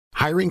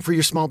Hiring for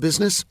your small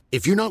business?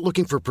 If you're not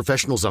looking for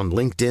professionals on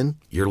LinkedIn,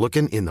 you're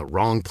looking in the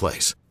wrong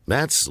place.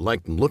 That's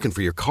like looking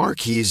for your car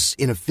keys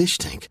in a fish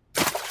tank.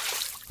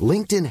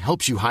 LinkedIn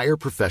helps you hire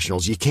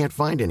professionals you can't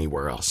find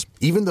anywhere else,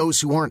 even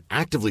those who aren't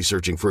actively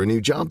searching for a new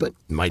job but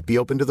might be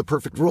open to the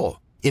perfect role.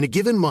 In a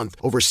given month,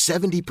 over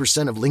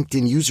 70% of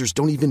LinkedIn users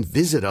don't even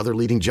visit other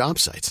leading job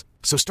sites.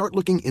 So start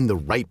looking in the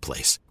right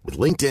place. With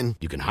LinkedIn,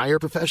 you can hire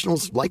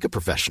professionals like a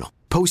professional.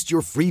 Post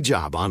your free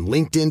job on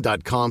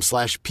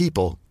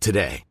linkedin.com/people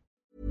today.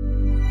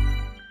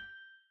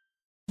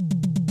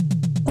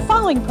 The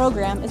following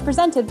program is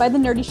presented by the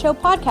Nerdy Show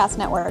Podcast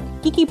Network,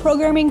 geeky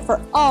programming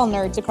for all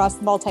nerds across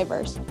the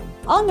multiverse.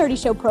 All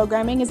Nerdy Show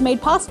programming is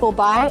made possible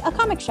by A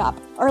Comic Shop,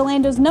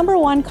 Orlando's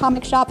 #1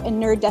 comic shop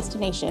and nerd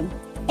destination,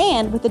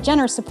 and with the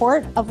generous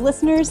support of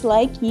listeners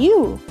like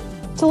you.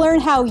 To learn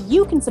how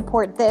you can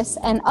support this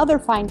and other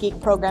fine geek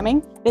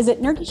programming,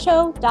 visit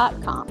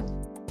nerdyshow.com.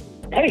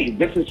 Hey,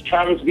 this is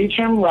Travis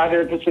Beacham,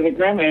 writer at Pacific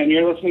Rim, and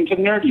you're listening to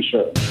Nerdy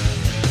Show.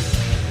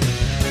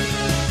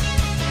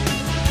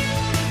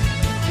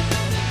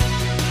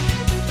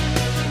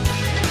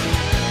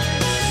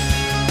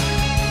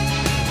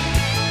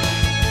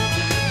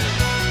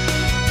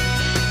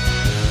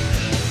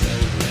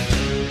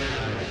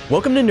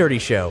 Welcome to Nerdy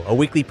Show, a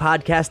weekly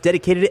podcast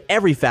dedicated to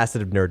every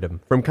facet of nerddom.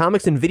 From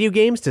comics and video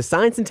games to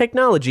science and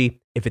technology,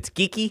 if it's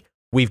geeky,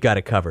 we've got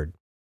it covered.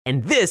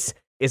 And this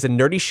is a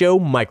Nerdy Show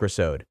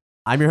microsode.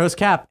 I'm your host,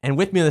 Cap, and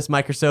with me on this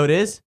microsode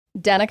is...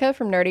 Danica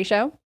from Nerdy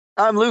Show.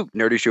 I'm Luke,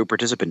 Nerdy Show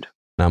participant.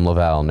 And I'm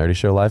Laval, Nerdy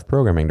Show live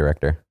programming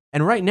director.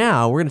 And right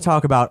now, we're going to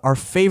talk about our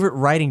favorite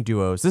writing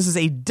duos. This is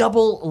a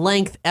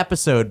double-length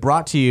episode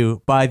brought to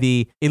you by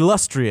the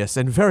illustrious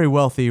and very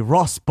wealthy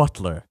Ross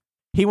Butler.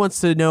 He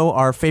wants to know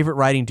our favorite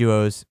writing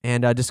duos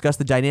and discuss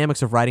the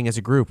dynamics of writing as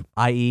a group,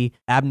 i.e.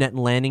 Abnett and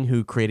Lanning,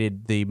 who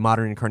created the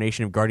modern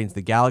incarnation of Guardians of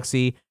the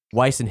Galaxy,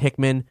 Weiss and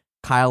Hickman,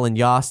 Kyle and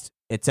Yost,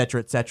 etc.,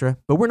 etc.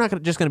 But we're not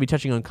just going to be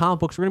touching on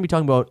comic books. We're going to be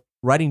talking about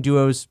writing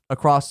duos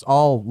across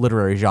all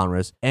literary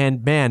genres.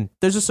 And man,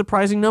 there's a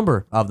surprising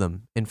number of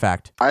them, in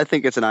fact. I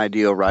think it's an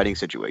ideal writing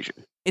situation.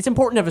 It's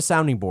important to have a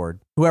sounding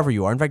board, whoever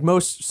you are. In fact,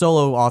 most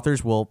solo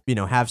authors will,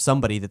 have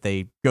somebody that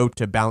they go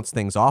to bounce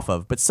things off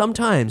of. But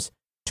sometimes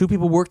two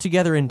people work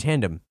together in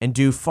tandem and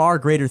do far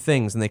greater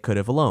things than they could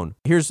have alone.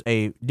 Here's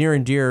a near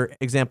and dear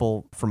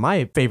example from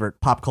my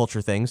favorite pop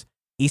culture things.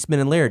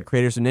 Eastman and Laird,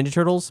 creators of Ninja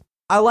Turtles.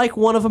 I like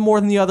one of them more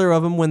than the other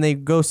of them when they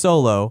go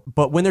solo,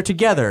 but when they're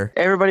together...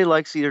 Everybody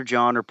likes either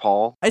John or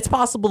Paul. It's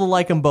possible to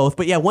like them both,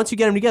 but yeah, once you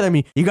get them together,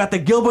 you got the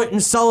Gilbert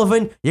and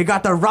Sullivan, you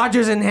got the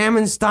Rogers and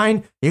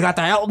Hammerstein, you got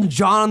the Elton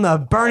John, the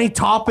Bernie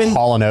Taupin...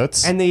 Hall &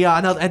 Oates. And the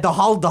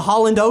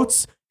Holland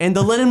Oates. And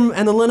the Lennon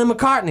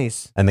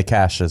McCartneys. And the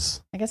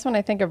Cashes. I guess when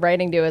I think of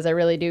writing duos, I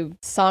really do.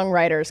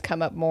 Songwriters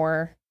come up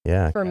more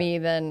for me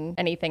than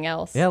anything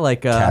else. Yeah,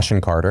 like Cash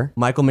and Carter.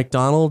 Michael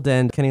McDonald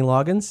and Kenny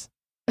Loggins.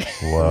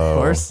 Whoa. Of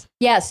course.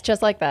 Yes,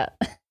 just like that.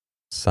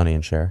 Sonny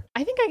and Cher.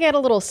 I think I get a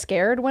little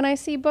scared when I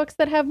see books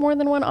that have more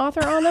than one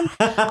author on them.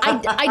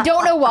 I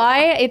don't know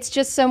why. It's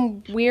just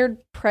some weird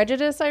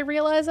prejudice I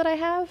realize that I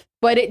have.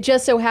 But it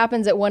just so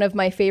happens that one of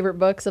my favorite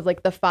books of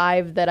like the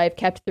 5 that I've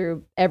kept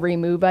through every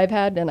move I've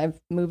had, and I've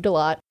moved a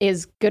lot,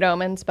 is Good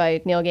Omens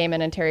by Neil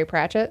Gaiman and Terry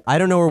Pratchett. I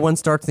don't know where one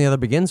starts and the other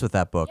begins with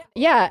that book.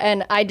 Yeah,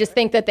 and I just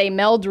think that they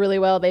meld really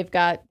well. They've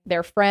got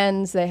their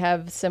friends. They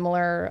have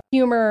similar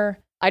humor.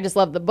 I just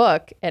love the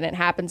book, and it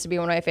happens to be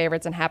one of my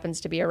favorites and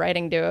happens to be a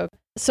writing duo.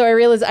 So I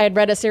realized I had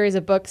read a series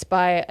of books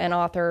by an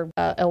author,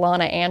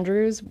 Ilana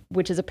Andrews,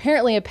 which is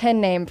apparently a pen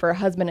name for a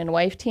husband and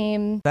wife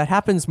team. That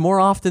happens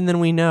more often than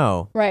we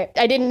know. Right.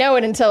 I didn't know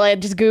it until I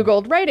just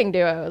Googled writing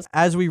duos.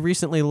 As we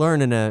recently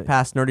learned in a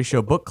past Nerdy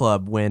Show book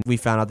club, when we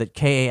found out that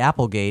K.A.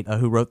 Applegate,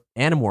 who wrote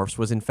Animorphs,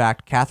 was in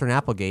fact Catherine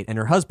Applegate and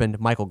her husband,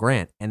 Michael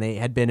Grant, and they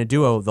had been a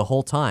duo the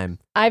whole time.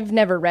 I've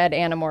never read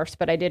Animorphs,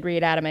 but I did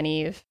read Adam and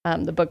Eve,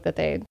 the book that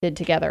they did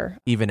together.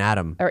 Even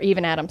Adam,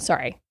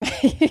 sorry.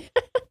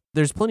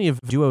 There's plenty of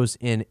duos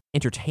in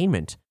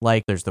entertainment,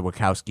 like there's the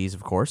Wachowskis,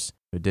 of course,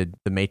 who did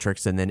The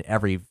Matrix, and then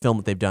every film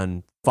that they've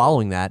done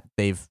following that,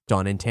 they've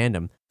done in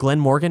tandem.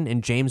 Glenn Morgan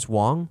and James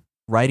Wong,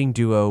 writing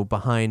duo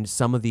behind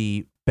some of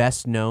the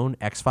best-known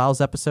X-Files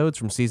episodes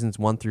from seasons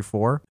 1 through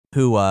 4,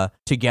 who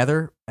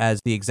together as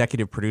the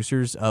executive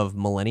producers of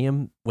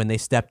Millennium, when they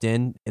stepped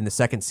in the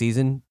second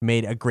season,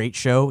 made a great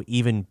show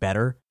even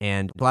better,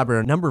 and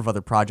collaborated on a number of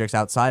other projects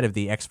outside of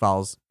the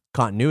X-Files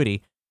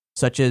continuity,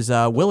 such as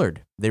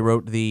Willard. They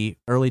wrote the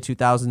early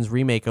 2000s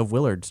remake of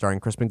Willard starring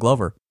Crispin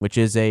Glover, which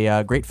is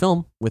a great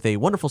film with a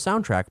wonderful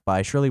soundtrack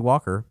by Shirley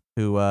Walker,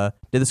 who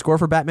did the score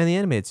for Batman the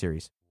Animated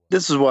Series.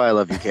 This is why I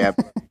love you, Cap.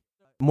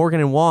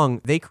 Morgan and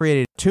Wong, they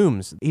created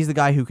Tooms. He's the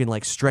guy who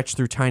can stretch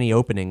through tiny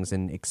openings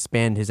and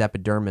expand his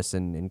epidermis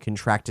and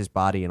contract his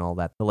body and all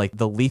that.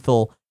 The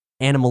lethal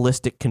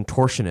animalistic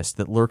contortionist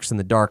that lurks in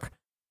the dark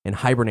and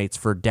hibernates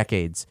for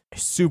decades.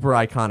 Super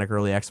iconic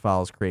early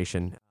X-Files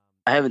creation.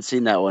 I haven't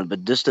seen that one,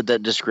 but just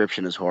that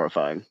description is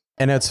horrifying.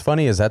 And it's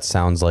funny as that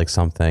sounds like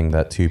something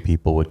that two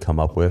people would come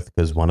up with,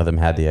 because one of them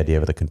had the idea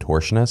of the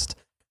contortionist,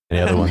 And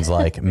the other one's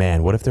like,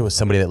 man, what if there was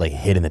somebody that like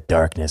hid in the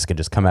darkness, could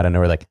just come out of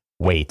nowhere, like,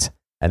 wait.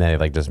 And then they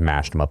like just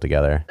mashed them up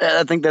together.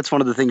 I think that's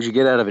one of the things you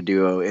get out of a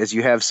duo is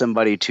you have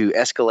somebody to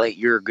escalate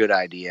your good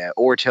idea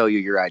or tell you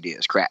your idea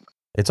is crap.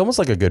 It's almost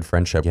like a good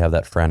friendship. You have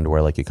that friend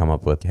where like you come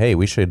up with, hey,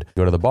 we should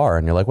go to the bar.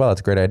 And you're like, well,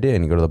 that's a great idea.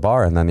 And you go to the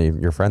bar and then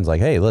your friend's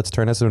like, hey, let's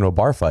turn this into a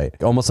bar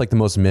fight. Almost like the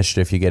most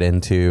mischief you get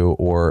into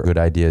or good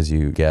ideas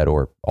you get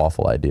or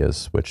awful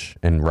ideas, which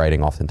in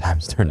writing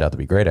oftentimes turned out to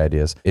be great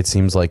ideas. It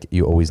seems like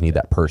you always need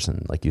that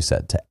person, like you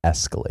said, to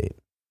escalate.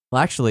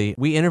 Well, actually,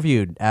 we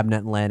interviewed Abnett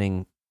and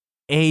Lanning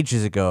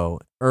ages ago,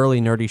 early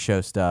Nerdy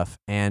Show stuff.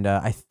 And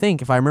I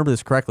think, if I remember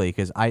this correctly,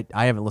 because I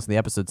haven't listened to the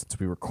episode since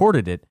we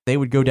recorded it, they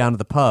would go down to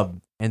the pub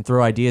and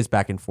throw ideas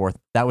back and forth.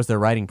 That was their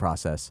writing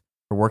process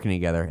for working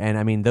together. And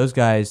I mean, those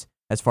guys,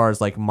 as far as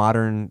like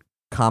modern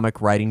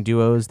comic writing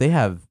duos, they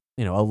have,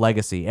 a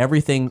legacy.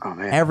 Everything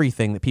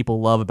that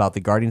people love about the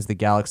Guardians of the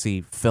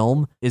Galaxy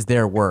film is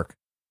their work.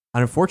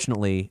 And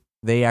unfortunately,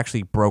 they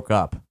actually broke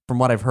up. From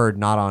what I've heard,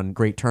 not on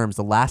great terms.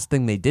 The last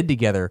thing they did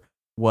together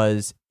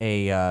was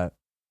a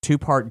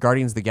 2-part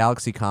Guardians of the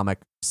Galaxy comic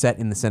set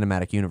in the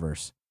cinematic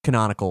universe.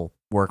 Canonical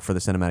work for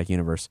the cinematic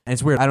universe. And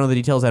it's weird. I don't know the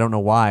details. I don't know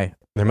why.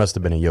 There must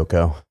have been a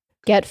Yoko.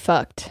 Get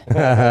fucked.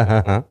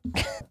 Tired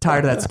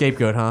of that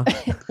scapegoat, huh?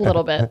 A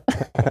little bit.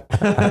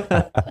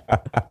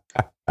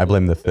 I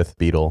blame the fifth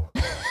Beatle.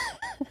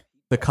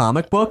 The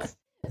comic book?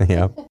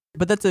 Yeah.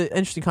 But that's an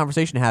interesting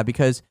conversation to have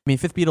because,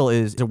 Fifth Beatle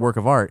is a work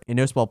of art in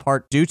no small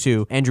part due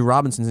to Andrew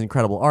Robinson's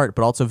incredible art,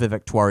 but also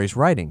Vivek Tuari's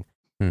writing.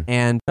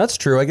 And that's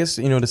true. I guess,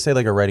 to say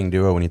like a writing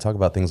duo, when you talk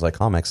about things like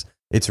comics,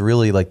 it's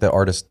really like the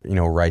artist,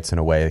 writes in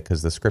a way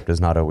because the script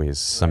is not always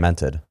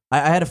cemented.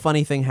 I had a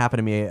funny thing happen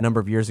to me a number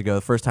of years ago,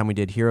 the first time we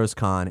did Heroes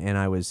Con, and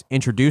I was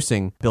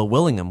introducing Bill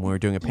Willingham when we were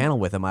doing a panel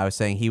with him. I was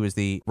saying he was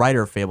the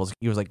writer of Fables.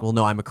 He was like, well,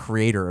 no, I'm a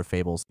creator of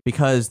Fables.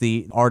 Because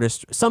the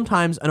artist,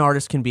 sometimes an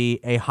artist can be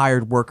a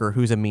hired worker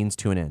who's a means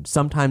to an end.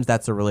 Sometimes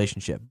that's a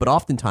relationship. But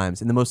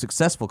oftentimes, in the most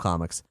successful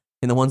comics,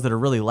 in the ones that are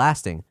really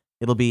lasting,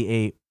 it'll be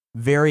a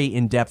very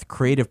in-depth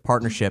creative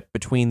partnership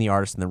between the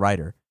artist and the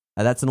writer.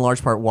 That's in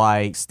large part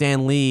why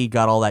Stan Lee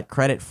got all that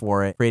credit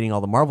for it, creating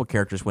all the Marvel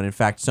characters, when in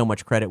fact so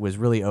much credit was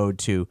really owed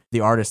to the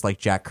artists like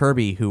Jack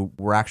Kirby, who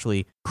were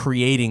actually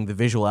creating the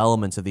visual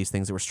elements of these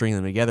things that were stringing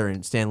them together,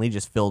 and Stan Lee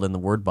just filled in the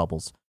word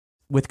bubbles.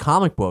 With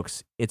comic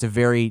books, it's a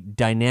very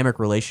dynamic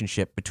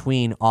relationship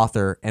between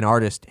author and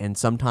artist, and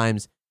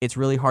sometimes it's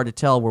really hard to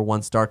tell where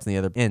one starts and the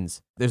other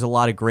ends. There's a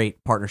lot of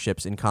great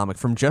partnerships in comic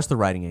from just the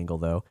writing angle,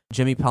 though.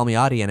 Jimmy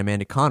Palmiotti and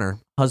Amanda Connor,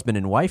 husband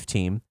and wife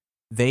team,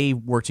 they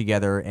work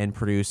together and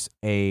produce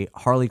a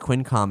Harley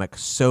Quinn comic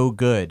so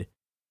good.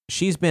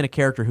 She's been a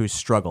character who's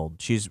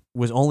struggled. She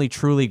was only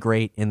truly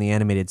great in the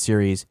animated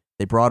series.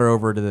 They brought her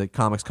over to the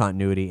comics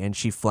continuity, and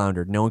she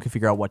floundered. No one could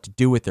figure out what to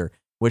do with her.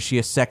 Was she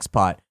a sex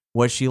pot?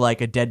 Was she like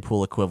a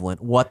Deadpool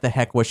equivalent? What the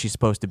heck was she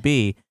supposed to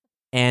be?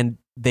 And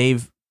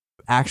they've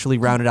actually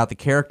rounded out the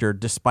character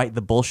despite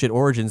the bullshit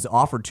origins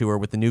offered to her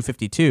with the New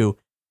 52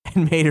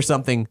 and made her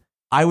something.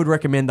 I would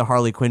recommend the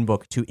Harley Quinn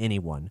book to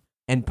anyone.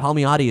 And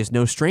Palmiotti is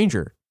no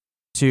stranger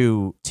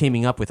to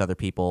teaming up with other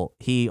people.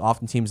 He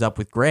often teams up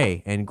with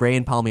Gray. And Gray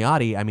and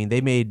Palmiotti, they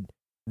made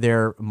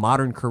their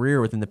modern career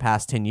within the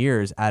past 10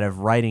 years out of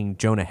writing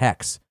Jonah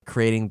Hex,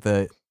 creating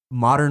the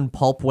modern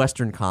pulp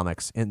Western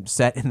comics and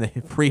set in the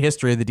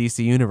prehistory of the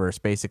DC universe,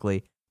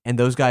 basically. And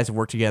those guys have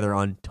worked together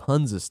on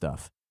tons of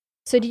stuff.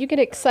 So do you get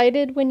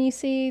excited when you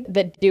see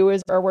that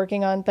duos are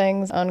working on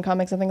things, on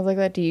comics and things like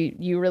that? Do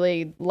you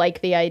really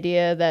like the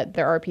idea that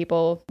there are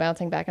people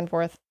bouncing back and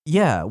forth?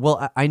 Yeah,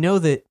 well, I know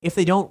that if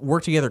they don't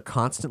work together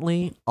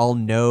constantly, I'll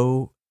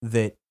know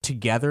that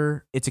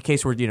together, it's a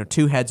case where,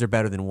 two heads are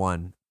better than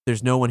one.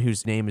 There's no one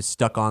whose name is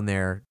stuck on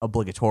there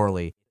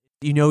obligatorily.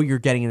 You're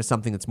getting into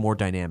something that's more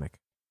dynamic.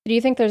 Do you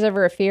think there's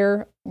ever a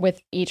fear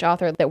with each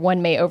author that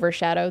one may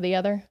overshadow the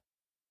other?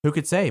 Who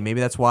could say?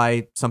 Maybe that's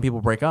why some people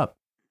break up.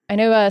 I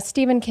know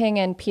Stephen King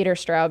and Peter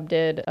Straub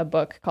did a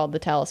book called The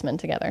Talisman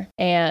together,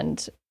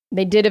 and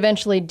they did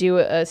eventually do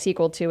a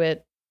sequel to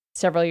it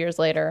several years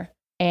later.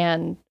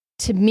 And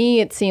to me,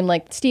 it seemed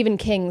like Stephen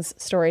King's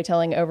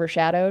storytelling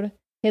overshadowed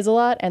his a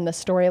lot, and the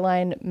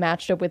storyline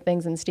matched up with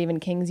things in Stephen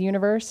King's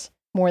universe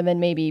more than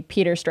maybe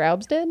Peter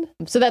Straub's did.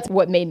 So that's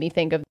what made me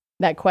think of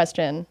that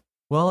question.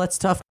 Well, that's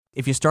tough.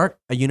 If you start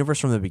a universe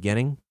from the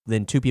beginning,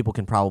 then two people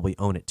can probably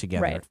own it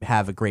together, right.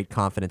 Have a great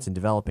confidence in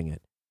developing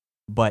it.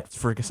 But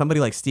for somebody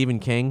like Stephen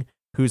King,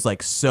 who's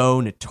like so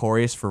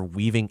notorious for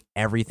weaving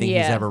everything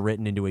he's ever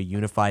written into a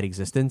unified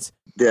existence.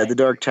 Yeah, the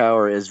Dark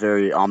Tower is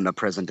very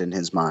omnipresent in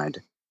his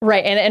mind.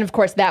 Right, and of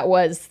course that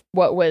was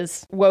what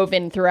was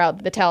woven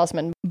throughout the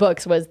Talisman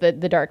books was the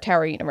Dark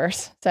Tower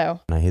universe. So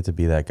I hate to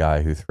be that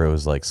guy who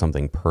throws like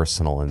something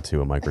personal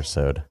into a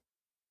microsode,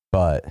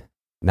 but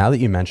now that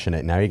you mention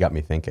it, now you got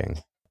me thinking.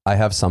 I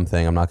have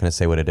something, I'm not going to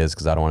say what it is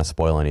because I don't want to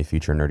spoil any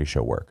future Nerdy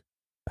Show work.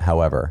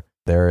 However,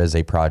 there is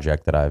a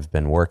project that I've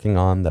been working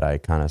on that I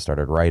kind of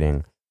started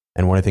writing.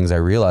 And one of the things I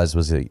realized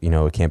was that,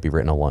 it can't be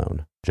written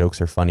alone. Jokes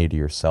are funny to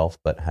yourself,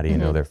 but how do you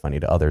know they're funny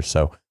to others?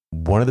 So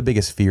one of the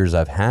biggest fears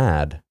I've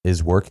had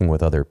is working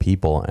with other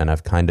people, and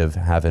I've kind of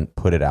haven't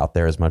put it out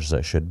there as much as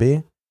I should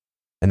be.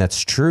 And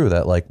that's true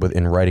that like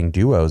in writing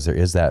duos, there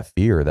is that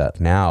fear that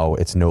now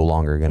it's no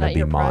longer going to be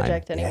your mine.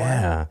 project anymore.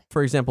 Yeah.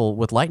 For example,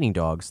 with Lightning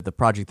Dogs, the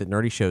project that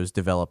Nerdy Shows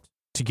developed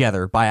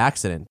together by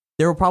accident,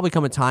 there will probably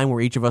come a time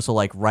where each of us will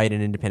like write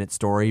an independent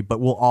story, but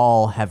we'll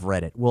all have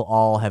read it. We'll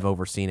all have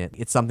overseen it.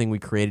 It's something we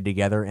created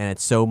together, and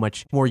it's so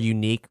much more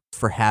unique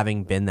for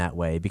having been that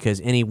way,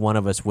 because any one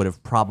of us would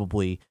have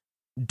probably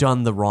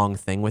done the wrong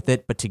thing with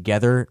it, but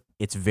together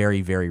it's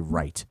very, very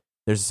right.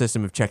 There's a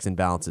system of checks and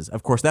balances.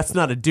 Of course, that's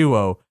not a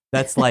duo.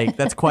 That's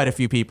quite a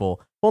few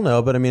people. Well,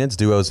 no, but I mean, it's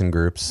duos and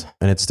groups,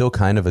 and it's still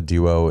kind of a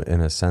duo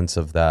in a sense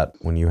of that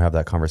when you have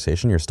that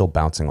conversation, you're still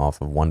bouncing off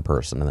of one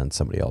person and then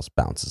somebody else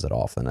bounces it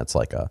off, and it's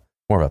like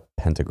more of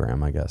a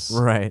pentagram, I guess.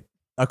 Right.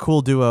 A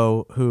cool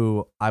duo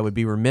who I would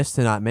be remiss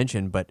to not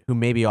mention, but who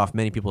may be off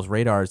many people's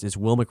radars, is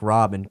Will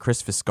McRobb and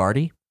Chris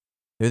Viscardi.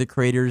 They're the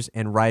creators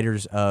and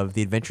writers of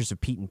The Adventures of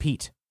Pete and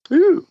Pete.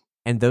 Ooh.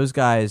 And those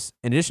guys,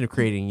 in addition to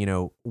creating,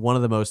 one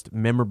of the most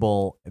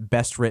memorable,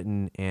 best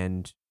written,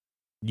 and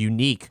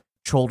unique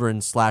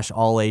children's /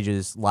 all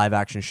ages live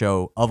action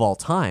show of all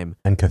time.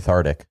 And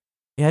cathartic.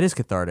 Yeah, it is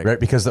cathartic. Right?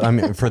 Because I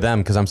mean, for them,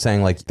 because I'm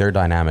saying like their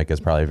dynamic is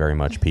probably very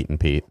much Pete and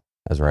Pete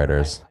as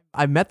writers.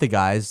 I've met the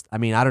guys. I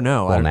mean, I don't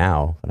know. Well,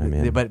 now, but I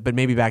mean, but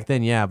maybe back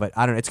then, yeah. But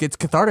I don't know. It's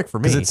cathartic for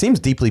me. Because it seems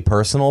deeply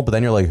personal, but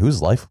then you're like,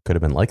 whose life could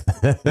have been like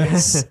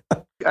this?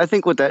 I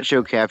think what that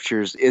show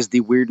captures is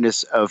the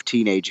weirdness of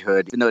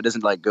teenagehood, even though it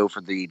doesn't like go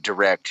for the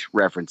direct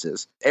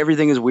references.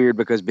 Everything is weird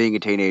because being a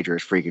teenager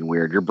is freaking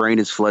weird. Your brain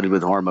is flooded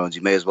with hormones.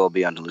 You may as well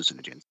be on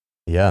hallucinogens.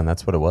 Yeah, and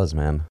that's what it was,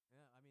 man.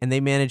 And they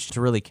managed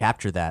to really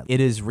capture that. It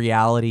is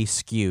reality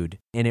skewed,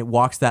 and it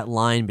walks that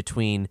line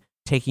between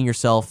taking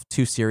yourself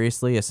too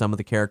seriously, as some of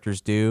the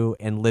characters do,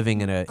 and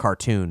living in a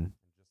cartoon,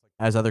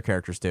 as other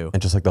characters do.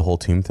 And just like the whole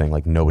Tomb thing,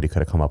 like nobody could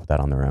have come up with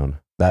that on their own.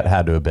 That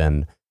had to have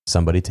been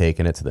somebody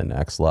taking it to the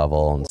next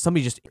level. And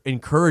somebody just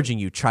encouraging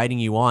you, chiding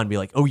you on, be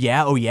like, oh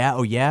yeah, oh yeah,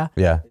 oh yeah.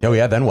 Yeah. Oh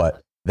yeah, then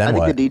what? I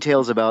think the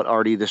details about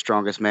Artie, the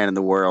strongest man in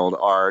the world,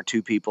 are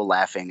two people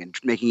laughing and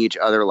making each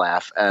other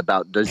laugh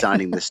about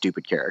designing this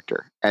stupid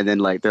character. And then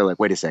they're like,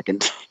 wait a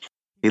second.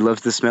 He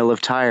loves the smell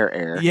of tire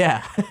air.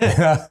 Yeah.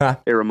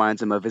 It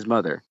reminds him of his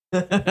mother.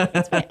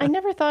 I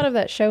never thought of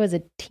that show as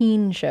a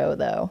teen show,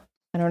 though.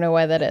 I don't know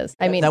why that is.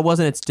 I mean, that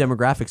wasn't its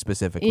demographic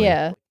specifically.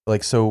 Yeah.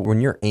 Like, so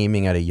when you're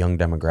aiming at a young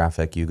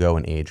demographic, you go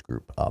an age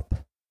group up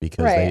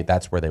because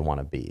that's where they want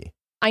to be.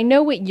 I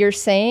know what you're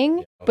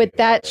saying, but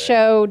that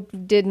show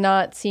did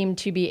not seem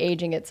to be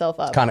aging itself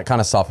up. Kind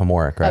of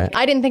sophomoric, right?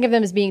 I didn't think of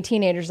them as being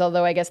teenagers,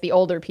 although I guess the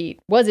older Pete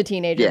was a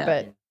teenager,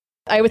 but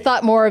I would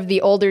thought more of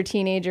the older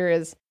teenager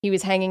as he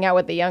was hanging out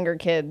with the younger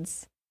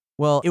kids.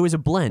 Well, it was a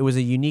blend. It was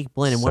a unique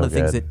blend. And one of the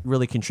things good. that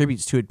really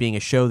contributes to it being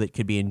a show that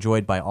could be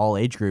enjoyed by all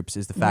age groups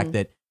is the fact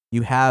that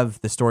you have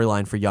the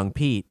storyline for young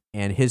Pete,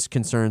 and his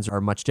concerns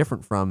are much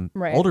different from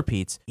older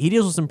Pete's. He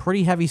deals with some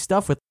pretty heavy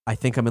stuff with, I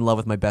think I'm in love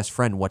with my best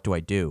friend. What do I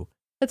do?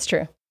 That's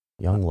true.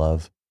 Young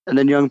love. And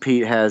then young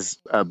Pete has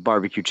a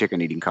barbecue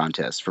chicken eating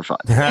contest for fun.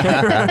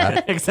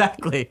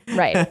 Exactly.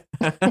 Right.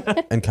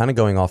 And kind of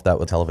going off that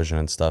with television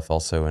and stuff,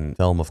 also in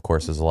film, of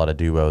course, there's a lot of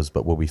duos.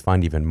 But what we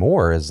find even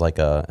more is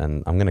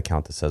and I'm going to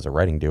count this as a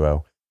writing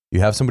duo.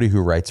 You have somebody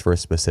who writes for a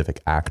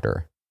specific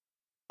actor,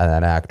 and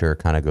that actor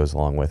kind of goes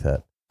along with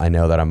it. I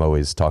know that I'm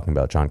always talking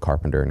about John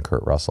Carpenter and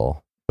Kurt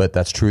Russell, but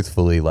that's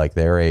truthfully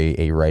they're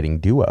a writing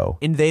duo.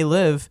 In They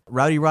Live,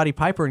 Rowdy Roddy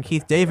Piper and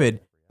Keith David,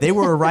 they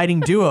were a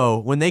writing duo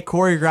when they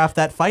choreographed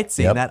that fight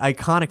scene, that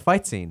iconic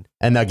fight scene.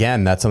 And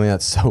again, that's something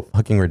that's so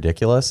fucking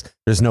ridiculous.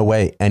 There's no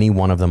way any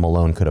one of them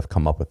alone could have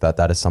come up with that.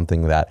 That is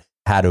something that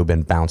had to have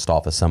been bounced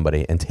off of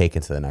somebody and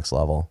taken to the next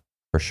level,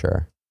 for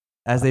sure.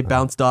 As they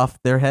bounced off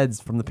their heads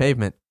from the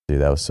pavement.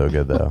 Dude, that was so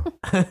good, though.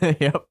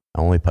 Yep.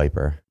 Only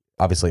Piper.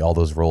 Obviously, all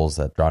those roles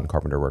that John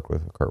Carpenter worked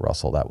with Kurt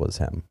Russell, that was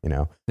him,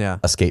 Yeah.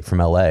 Escape from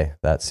L.A.,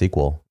 that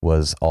sequel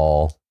was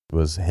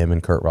him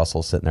and Kurt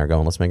Russell sitting there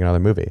going, let's make another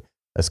movie.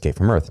 Escape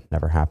from Earth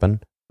never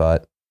happened,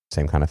 but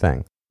same kind of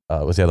thing.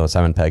 Was the other one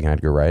Simon Pegg and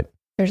Edgar Wright?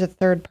 There's a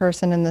third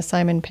person in the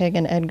Simon Pegg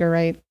and Edgar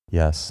Wright.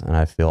 Yes, and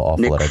I feel awful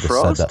Nick that I just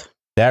Frost? said that.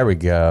 There we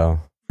go.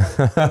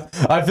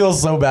 I feel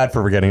so bad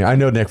for forgetting. I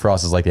know Nick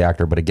Frost is the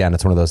actor, but again,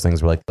 it's one of those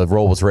things where the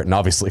role was written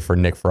obviously for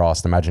Nick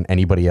Frost. Imagine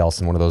anybody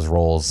else in one of those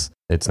roles.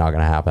 It's not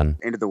going to happen.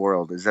 End of the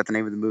World. Is that the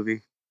name of the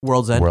movie?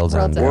 World's End. World's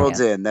End.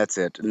 World's End. That's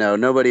it. No,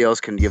 nobody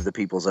else can give the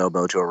people's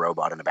elbow to a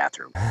robot in a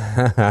bathroom.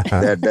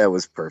 That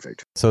was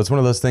perfect. So it's one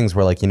of those things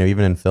where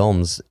even in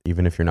films,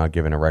 even if you're not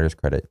given a writer's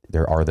credit,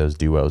 there are those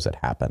duos that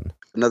happen.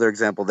 Another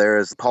example there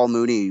is Paul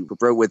Mooney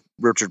wrote with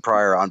Richard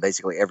Pryor on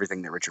basically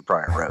everything that Richard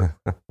Pryor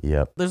wrote.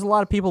 Yep. There's a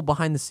lot of people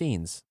behind the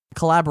scenes.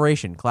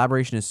 Collaboration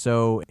is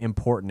so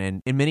important,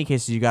 and in many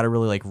cases you got to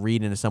really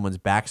read into someone's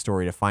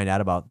backstory to find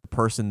out about the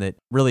person that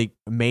really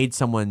made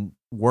someone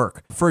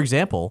work. For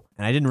example,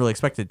 and I didn't really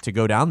expect it to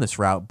go down this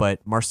route, but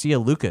Marcia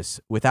Lucas,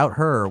 without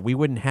her we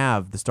wouldn't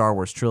have the Star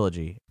Wars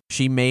trilogy.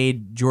 She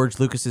made George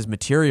Lucas's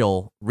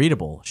material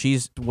readable.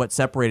 She's what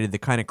separated the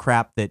kind of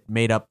crap that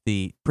made up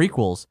the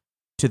prequels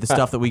to the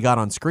stuff that we got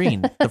on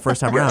screen the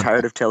first time I got around.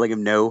 tired of telling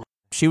him no.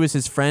 She was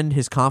his friend,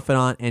 his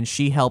confidant, and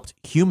she helped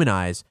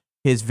humanize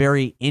his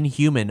very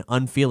inhuman,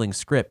 unfeeling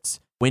scripts.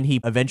 When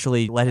he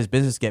eventually let his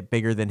business get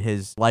bigger than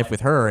his life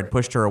with her and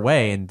pushed her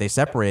away and they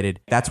separated,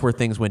 that's where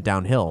things went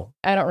downhill.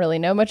 I don't really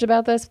know much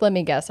about this. Let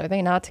me guess. Are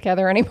they not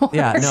together anymore?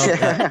 Yeah,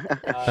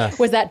 no.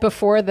 Was that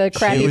before the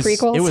crappy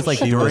prequels? It was like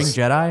during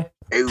Jedi.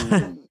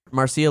 Ooh.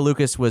 Marcia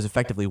Lucas was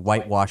effectively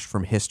whitewashed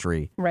from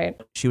history. Right.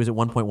 She was at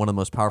one point one of the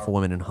most powerful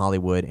women in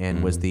Hollywood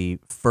and was the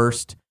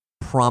first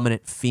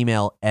prominent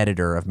female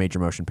editor of major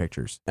motion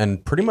pictures.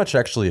 And pretty much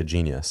actually a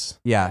genius.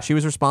 Yeah, she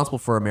was responsible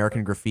for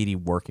American Graffiti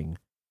working.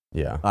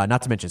 Yeah.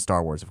 Not to mention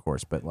Star Wars, of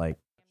course, but like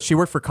she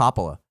worked for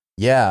Coppola.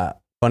 Yeah.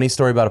 Funny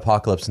story about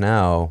Apocalypse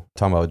Now,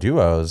 talking about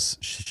duos.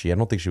 I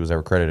don't think she was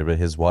ever credited, but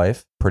his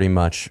wife pretty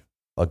much,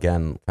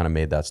 again, kind of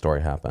made that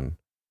story happen.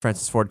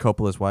 Francis Ford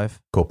Coppola's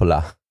wife.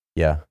 Coppola.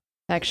 Yeah.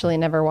 Actually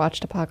never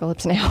watched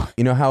Apocalypse Now.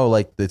 You know how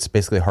like it's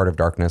basically Heart of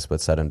Darkness,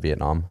 but set in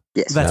Vietnam?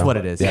 Yes. That's No? what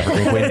it is. The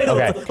Evergreen Queen?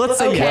 Okay. Let's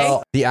say Okay. yes.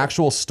 Well, the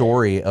actual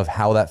story of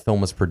how that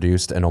film was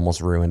produced and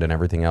almost ruined and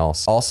everything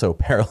else also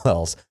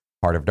parallels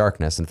Heart of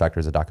Darkness. In fact,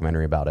 there's a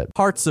documentary about it.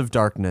 Hearts of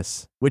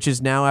Darkness, which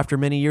is now after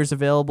many years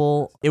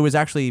available. It was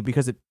actually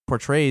because it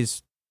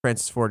portrays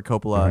Francis Ford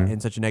Coppola in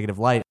such a negative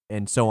light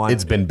and so on.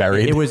 It's been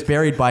buried. It was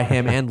buried by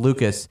him and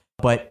Lucas,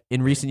 but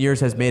in recent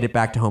years has made it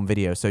back to home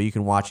video, so you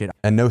can watch it.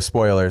 And no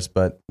spoilers,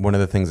 but one of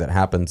the things that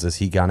happens is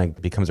he kind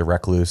of becomes a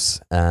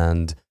recluse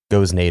and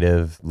goes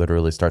native,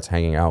 literally starts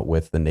hanging out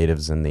with the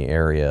natives in the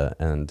area,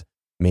 and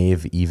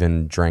Maeve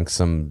even drank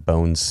some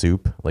bone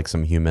soup, like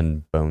some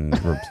human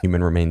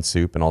remains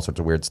soup and all sorts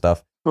of weird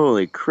stuff.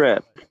 Holy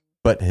crap.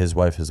 But his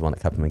wife is the one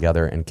that kept them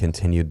together and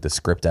continued the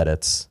script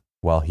edits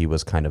while he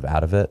was kind of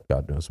out of it.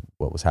 God knows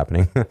what was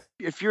happening.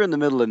 If you're in the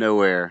middle of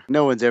nowhere,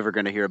 no one's ever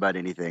going to hear about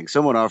anything.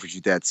 Someone offers you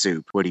that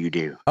soup. What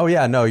do? Oh,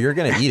 yeah, no, you're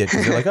going to eat it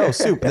because you're like, oh,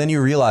 soup. And then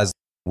you realize,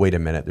 wait a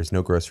minute, there's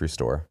no grocery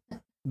store.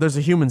 There's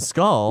a human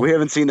skull. We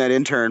haven't seen that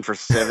intern for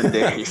 7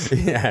 days.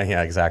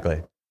 Yeah,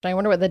 exactly. I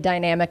wonder what the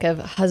dynamic of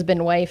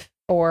husband-wife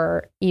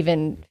or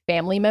even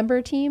family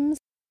member teams.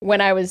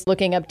 When I was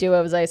looking up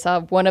duos, I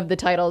saw one of the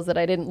titles that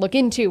I didn't look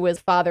into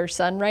was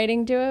father-son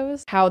writing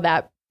duos. How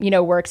that,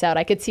 works out.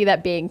 I could see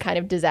that being kind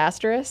of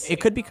disastrous. It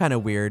could be kind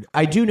of weird.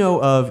 I do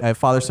know of a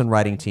father-son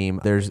writing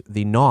team. There's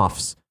the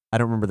Knopfs. I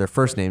don't remember their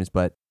first names,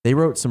 but they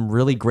wrote some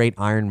really great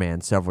Iron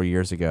Man several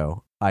years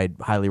ago. I'd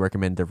highly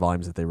recommend their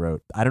volumes that they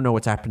wrote. I don't know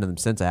what's happened to them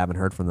since. I haven't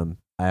heard from them.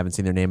 I haven't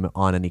seen their name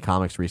on any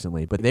comics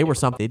recently, but they were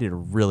something. They did a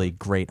really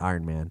great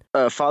Iron Man.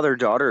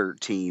 Father-daughter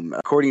team.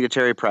 According to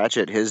Terry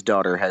Pratchett, his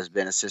daughter has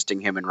been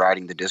assisting him in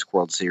writing the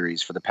Discworld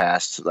series for the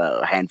past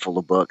handful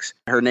of books.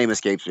 Her name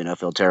escapes me, and I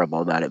feel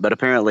terrible about it, but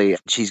apparently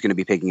she's going to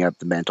be picking up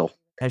the mantle.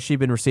 Has she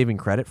been receiving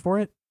credit for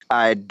it?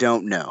 I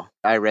don't know.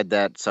 I read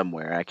that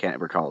somewhere. I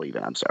can't recall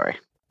even. I'm sorry.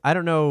 I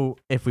don't know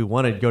if we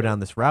want to go down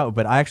this route,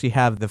 but I actually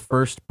have the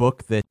first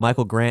book that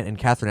Michael Grant and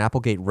Catherine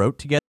Applegate wrote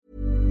together.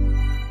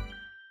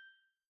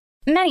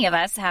 Many of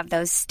us have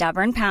those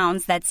stubborn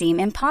pounds that seem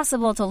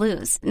impossible to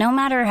lose, no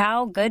matter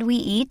how good we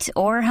eat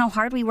or how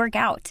hard we work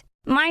out.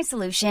 My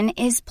solution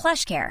is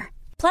PlushCare.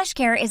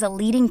 PlushCare is a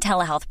leading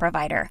telehealth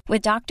provider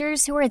with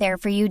doctors who are there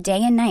for you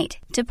day and night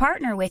to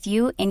partner with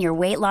you in your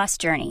weight loss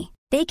journey.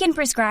 They can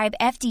prescribe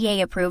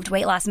FDA-approved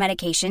weight loss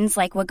medications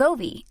like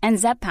Wegovy and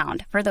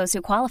Zepbound for those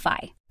who qualify.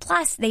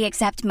 Plus, they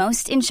accept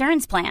most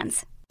insurance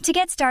plans. To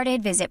get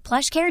started, visit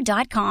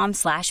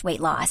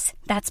plushcare.com/weightloss.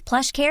 That's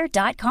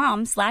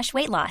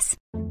plushcare.com/weightloss.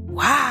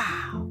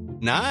 Wow.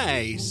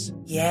 Nice.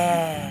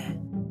 Yeah.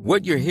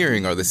 What you're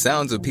hearing are the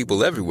sounds of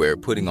people everywhere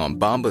putting on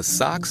Bombas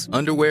socks,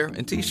 underwear,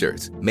 and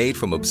T-shirts made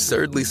from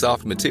absurdly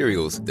soft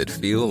materials that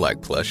feel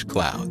like plush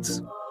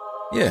clouds.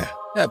 Yeah,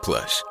 that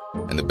plush.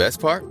 And the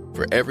best part?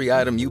 For every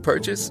item you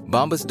purchase,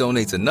 Bombas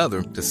donates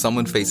another to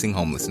someone facing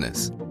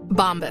homelessness.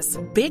 Bombas.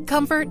 Big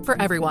comfort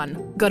for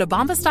everyone. Go to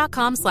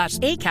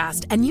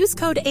bombas.com/ACAST and use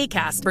code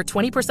ACAST for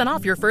 20%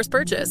 off your first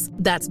purchase.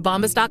 That's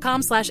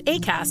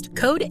bombas.com/ACAST.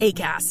 Code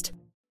ACAST.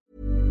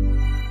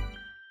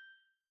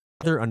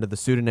 Under the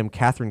pseudonym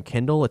Catherine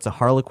Kendall. It's a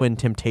Harlequin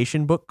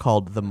temptation book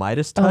called The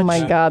Midas Touch. Oh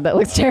my God, that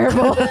looks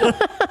terrible.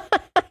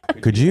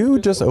 Could you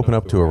just open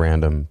up to a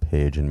random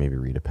page and maybe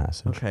read a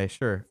passage? Okay,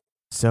 sure.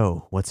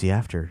 So, what's he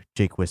after?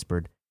 Jake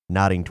whispered,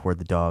 nodding toward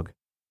the dog.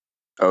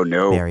 Oh,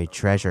 no. Buried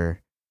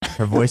treasure.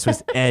 Her voice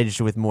was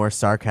edged with more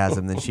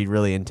sarcasm than she'd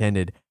really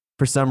intended.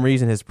 For some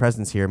reason, his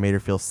presence here made her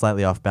feel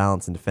slightly off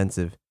balance and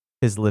defensive.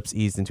 His lips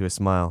eased into a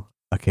smile.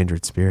 A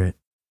kindred spirit.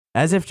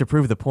 As if to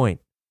prove the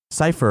point,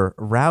 Cypher,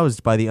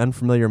 roused by the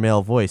unfamiliar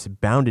male voice,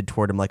 bounded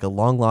toward him like a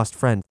long-lost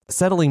friend,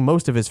 settling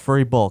most of his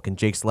furry bulk in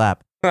Jake's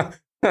lap.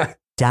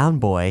 Down,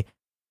 boy,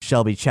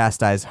 Shelby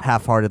chastised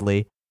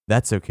half-heartedly.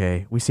 That's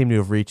okay. We seem to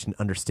have reached an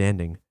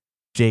understanding.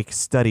 Jake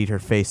studied her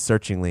face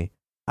searchingly.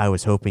 I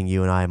was hoping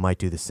you and I might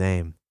do the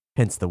same.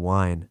 Hence the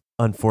wine.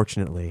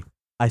 Unfortunately,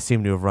 I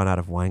seem to have run out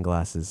of wine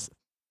glasses.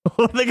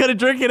 What are they going to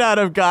drink it out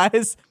of,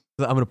 guys?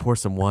 I'm going to pour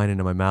some wine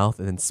into my mouth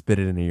and then spit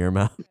it into your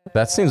mouth.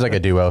 That seems like a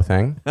duo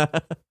thing.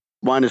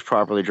 Wine is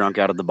properly drunk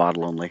out of the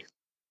bottle only.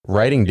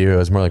 Writing duo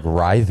is more like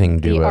writhing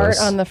duos. The art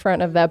on the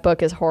front of that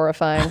book is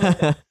horrifying.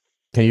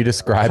 Can you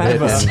describe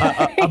Kind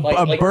it? of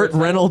a Burt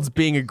Reynolds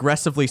being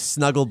aggressively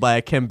snuggled by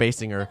a Kim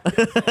Basinger.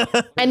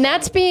 And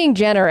that's being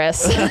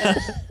generous.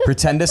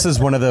 Pretend this is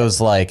one of those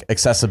like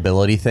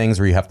accessibility things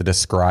where you have to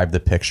describe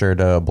the picture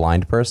to a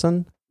blind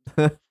person.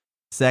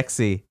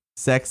 Sexy,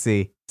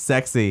 sexy,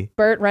 sexy.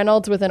 Burt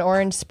Reynolds with an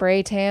orange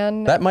spray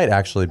tan. That might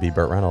actually be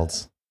Burt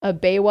Reynolds. A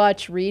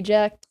Baywatch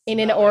reject in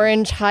an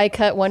orange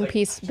high-cut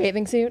one-piece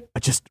bathing suit. I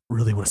just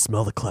really want to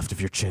smell the cleft of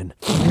your chin.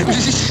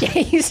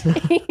 he's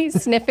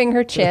sniffing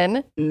her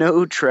chin.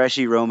 No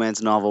trashy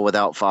romance novel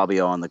without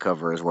Fabio on the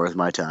cover is worth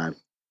my time.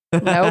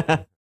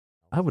 Nope.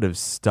 I would have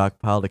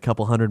stockpiled a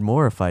couple hundred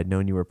more if I'd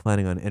known you were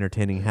planning on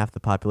entertaining half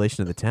the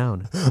population of the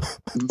town.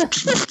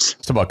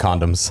 It's about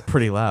condoms.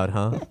 Pretty loud,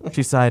 huh?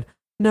 She sighed.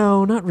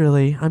 No, not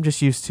really. I'm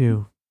just used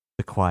to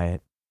the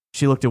quiet.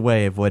 She looked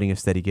away, avoiding a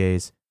steady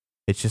gaze.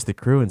 It's just the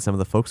crew and some of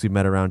the folks we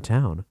met around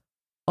town.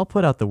 I'll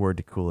put out the word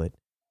to cool it.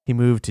 He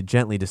moved to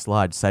gently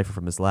dislodge Cypher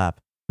from his lap,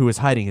 who was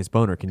hiding his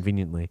boner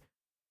conveniently.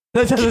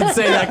 That doesn't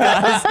say that,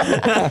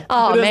 guys.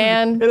 Oh,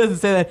 man. It doesn't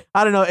say that.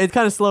 I don't know. It's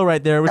kind of slow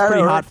right there. It was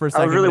pretty hot for a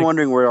second. I was really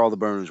wondering where all the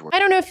boners were. I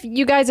don't know if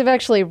you guys have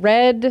actually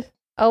read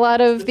a lot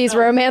of these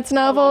romance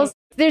novels.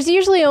 There's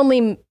usually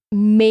only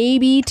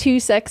maybe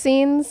 2 sex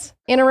scenes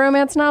in a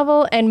romance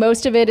novel, and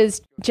most of it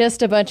is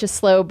just a bunch of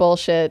slow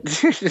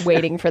bullshit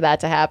waiting for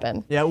that to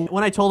happen. Yeah,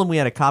 when I told him we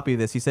had a copy of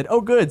this, he said,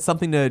 oh, good,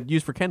 something to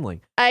use for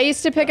kindling. I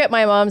used to pick up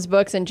my mom's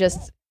books and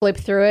just flip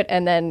through it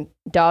and then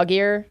dog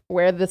ear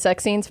where the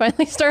sex scenes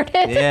finally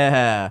started.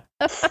 Yeah.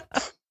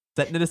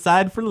 Setting it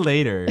aside for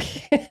later.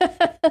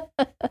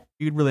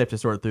 You'd really have to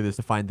sort through this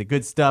to find the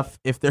good stuff,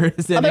 if there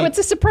is any. Although it's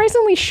a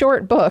surprisingly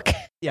short book.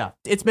 Yeah,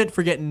 it's meant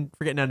for getting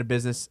down to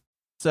business.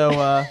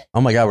 So,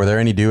 oh my God, were there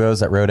any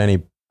duos that wrote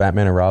any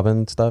Batman and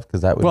Robin stuff?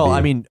 Because that would well, be...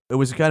 I mean, it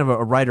was kind of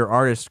a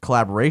writer-artist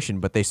collaboration,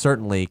 but they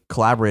certainly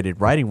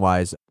collaborated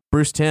writing-wise.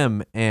 Bruce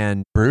Timm,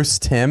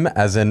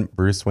 as in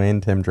Bruce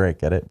Wayne, Tim Drake.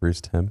 Get it? Bruce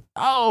Timm.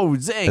 Oh,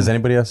 zing! Has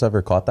anybody else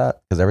ever caught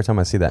that? Because every time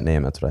I see that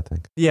name, that's what I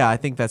think. Yeah, I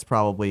think that's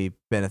probably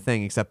been a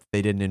thing, except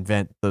they didn't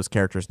invent those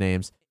characters'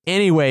 names.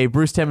 Anyway,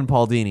 Bruce Timm and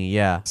Paul Dini,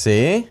 yeah.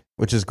 See?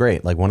 Which is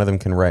great. Like, one of them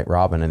can write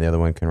Robin and the other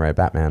one can write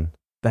Batman.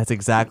 That's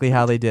exactly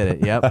how they did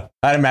it, yep.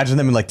 I'd imagine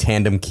them in, like,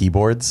 tandem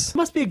keyboards. It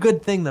must be a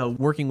good thing, though,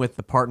 working with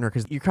the partner,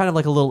 because you're kind of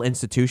like a little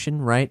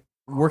institution, right?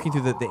 Working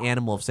through the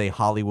animal of, say,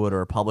 Hollywood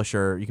or a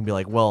publisher, you can be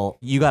like, well,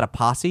 you got a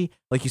posse.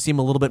 Like, you seem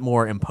a little bit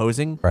more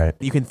imposing. Right.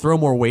 You can throw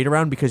more weight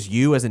around because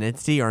you, as an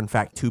entity, are in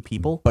fact 2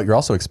 people. But you're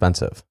also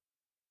expensive.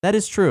 That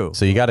is true.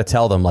 So you got to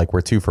tell them, like,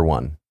 we're 2 for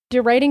 1.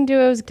 Do writing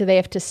duos, do they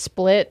have to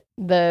split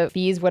the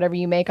fees, whatever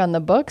you make on the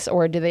books,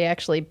 or do they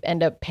actually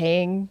end up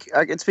paying?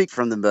 I can speak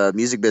from the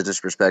music business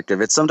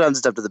perspective. Sometimes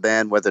it's up to the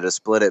band whether to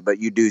split it, but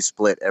you do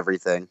split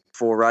everything.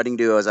 For writing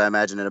duos, I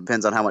imagine it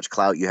depends on how much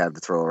clout you have to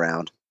throw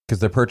around.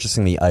 Because they're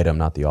purchasing the item,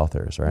 not the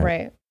authors, right?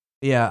 Right.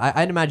 Yeah,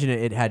 I'd imagine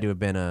it had to have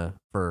been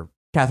for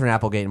Catherine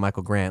Applegate and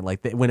Michael Grant,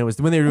 like when they were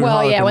doing well,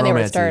 Harlequin yeah, when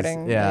romances. they were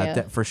starting,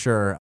 yeah. For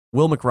sure.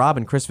 Will McRobb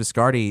and Chris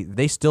Viscardi,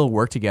 they still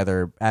work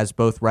together as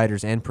both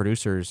writers and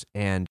producers.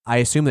 And I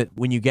assume that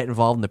when you get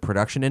involved in the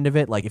production end of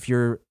it, like if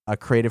you're a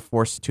creative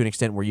force to an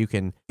extent where you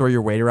can throw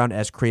your weight around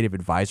as creative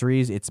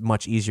advisories, it's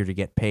much easier to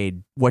get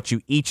paid what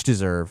you each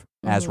deserve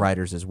as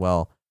writers as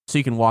well. So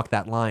you can walk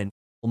that line.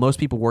 Well, most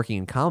people working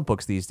in comic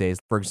books these days,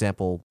 for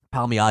example,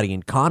 Palmiotti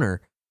and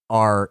Connor,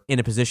 are in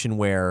a position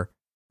where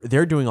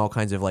they're doing all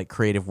kinds of like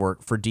creative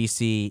work for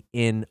DC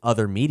in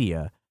other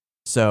media.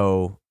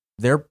 So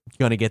they're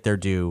going to get their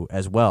due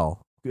as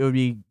well. It would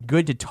be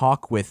good to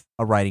talk with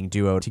a writing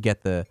duo to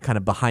get the kind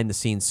of behind the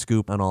scenes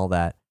scoop on all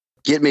that.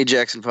 Get me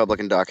Jackson Public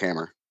and Doc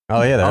Hammer.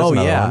 Oh, yeah. There's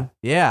another one.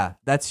 Yeah.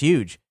 That's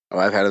huge. Oh,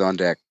 I've had it on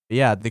deck.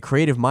 Yeah. The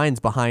creative minds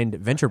behind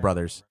Venture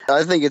Brothers.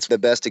 I think it's the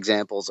best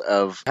examples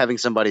of having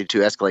somebody to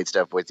escalate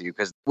stuff with you,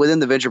 because within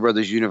the Venture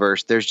Brothers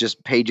universe, there's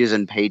just pages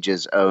and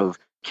pages of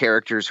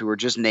characters who are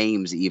just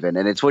names even.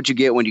 And it's what you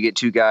get when you get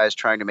 2 guys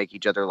trying to make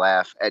each other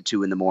laugh at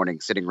 2 a.m,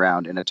 sitting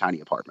around in a tiny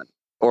apartment.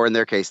 Or in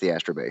their case, the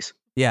Astrobase.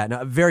 Yeah,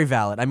 no, very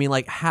valid. I mean,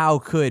 like, how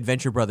could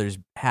Venture Brothers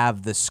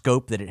have the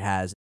scope that it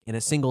has? In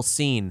a single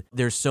scene,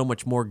 there's so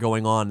much more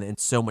going on and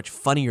so much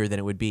funnier than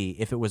it would be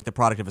if it was the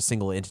product of a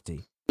single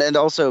entity. And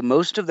also,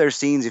 most of their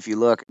scenes, if you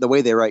look, the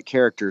way they write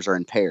characters are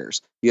in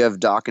pairs. You have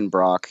Doc and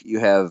Brock. You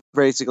have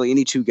basically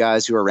any 2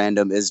 guys who are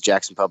random is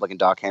Jackson Public and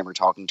Doc Hammer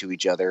talking to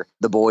each other.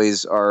 The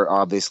boys are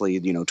obviously,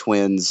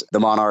 twins, the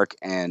Monarch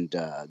and...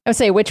 I would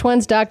say, which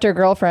one's Dr.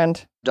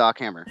 Girlfriend? Doc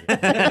Hammer.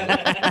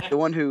 The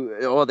one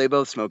who... they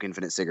both smoke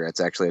infinite cigarettes,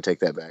 actually. I take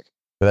that back.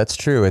 But that's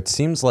true. It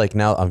seems like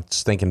now, I'm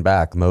just thinking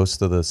back,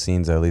 most of the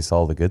scenes, at least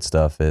all the good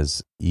stuff,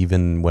 is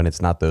even when it's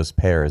not those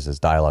pairs, is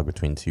dialogue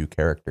between 2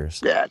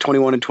 characters. Yeah,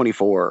 21 and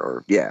 24,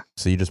 or yeah.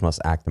 So you just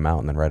must act them out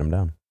and then write them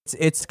down.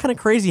 It's kind of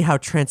crazy how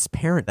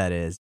transparent that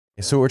is.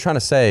 So what we're trying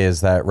to say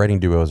is that writing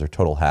duos are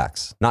total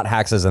hacks. Not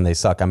hacks as in they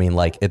suck. I mean,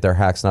 like, they're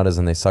hacks not as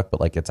in they suck, but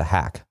like it's a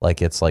hack.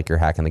 Like it's like you're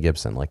hacking the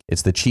Gibson. Like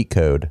it's the cheat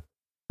code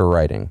for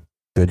writing.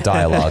 Good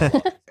dialogue.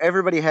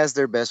 Everybody has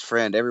their best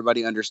friend.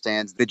 Everybody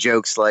understands the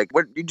jokes like,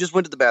 "What? You just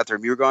went to the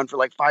bathroom. You were gone for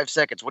like 5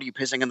 seconds. What are you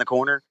pissing in the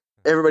corner?"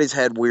 Everybody's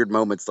had weird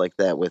moments like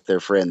that with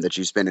their friend that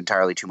you spend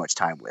entirely too much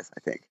time with,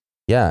 I think.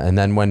 Yeah, and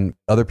then when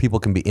other people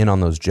can be in on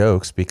those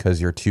jokes because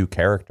you're two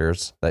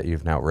characters that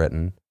you've now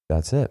written,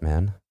 that's it,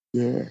 man.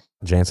 Yeah.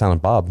 Jay and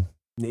Silent Bob.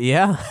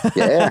 Yeah.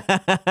 Yeah.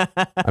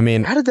 I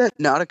mean, how did that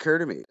not occur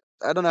to me?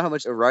 I don't know how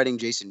much writing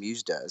Jason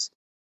Mewes does.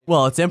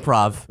 Well, it's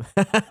improv.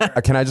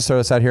 Can I just throw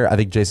this out here? I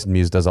think Jason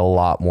Mewes does a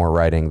lot more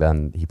writing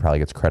than he probably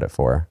gets credit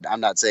for. I'm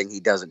not saying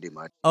he doesn't do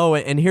much. Oh,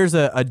 and here's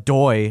a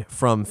doy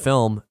from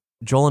film,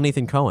 Joel and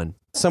Ethan Coen.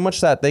 So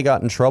much that they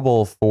got in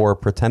trouble for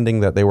pretending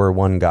that they were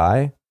one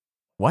guy.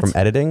 What? From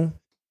editing.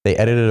 They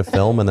edited a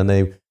film and then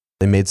they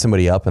made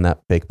somebody up and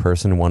that fake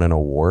person won an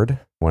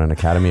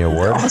Academy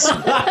Award.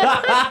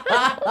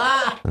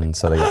 And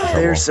so they got in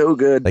trouble. They're so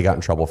good. They got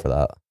in trouble for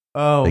that.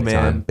 Oh, big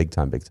man.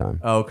 Time. Big time.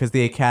 Oh, because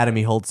the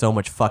Academy holds so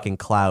much fucking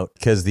clout.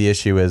 Because the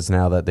issue is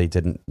now that they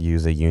didn't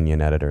use a union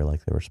editor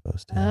like they were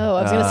supposed to. Oh,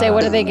 I was going to say,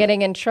 what are they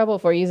getting in trouble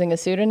for? Using a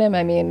pseudonym?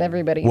 I mean,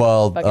 everybody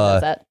fucking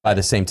does that. By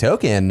the same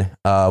token,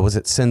 was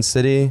it Sin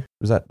City?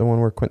 Was that the one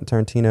where Quentin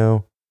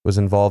Tarantino was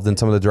involved in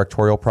some of the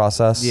directorial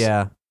process?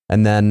 Yeah.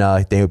 And then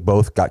they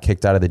both got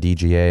kicked out of the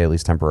DGA, at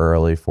least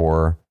temporarily,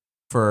 for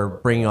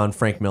bringing on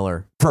Frank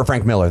Miller. For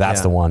Frank Miller, that's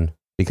the one.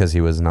 Because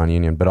he was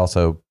non-union, but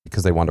also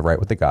because they wanted to write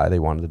with the guy. They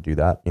wanted to do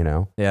that, you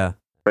know? Yeah.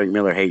 Frank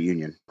Miller hate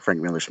union. Frank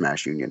Miller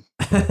smash union.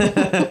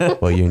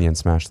 Well, union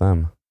smashed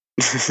them.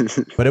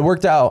 But it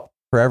worked out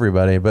for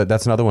everybody. But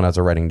that's another one as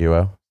a writing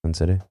duo, Sin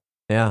City.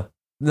 Yeah.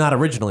 Not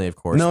originally, of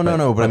course. No.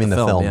 But I mean the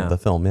film. Yeah. The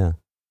film, yeah.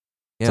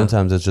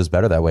 Sometimes it's just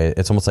better that way.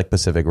 It's almost like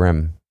Pacific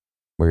Rim,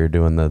 where you're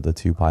doing the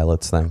two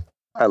pilots thing.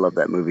 I love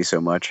that movie so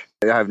much.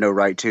 I have no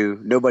right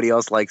to. Nobody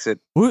else likes it.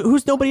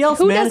 Who's nobody else,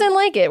 Who man? doesn't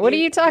like it? What are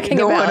you talking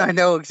No about? one I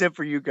know except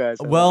for you guys.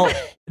 Well,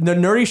 the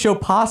Nerdy Show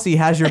posse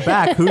has your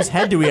back. Whose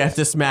head do we have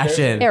to smash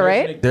in? Yeah,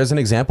 right? There's an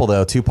example,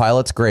 though. 2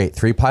 pilots, great.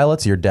 3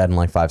 pilots, you're dead in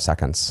like 5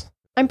 seconds.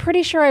 I'm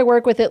pretty sure I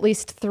work with at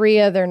least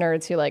 3 other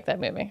nerds who like that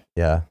movie.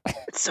 Yeah.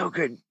 It's so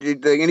good.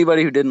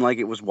 Anybody who didn't like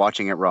it was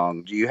watching it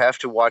wrong. You have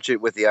to watch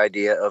it with the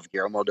idea of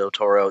Guillermo del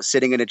Toro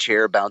sitting in a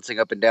chair, bouncing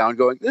up and down,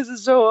 going, "This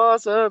is so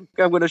awesome.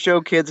 I'm going to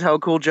show kids how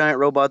cool giant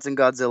robots and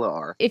Godzilla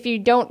are." If you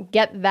don't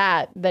get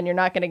that, then you're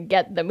not going to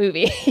get the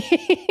movie.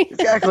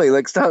 Exactly.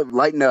 Like, stop,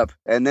 lighten up,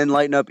 and then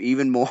lighten up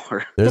even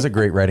more. There's a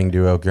great writing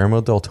duo,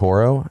 Guillermo del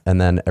Toro, and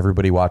then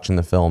everybody watching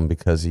the film,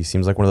 because he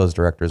seems like one of those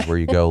directors where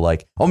you go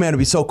like, "Oh man, it'd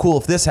be so cool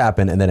if this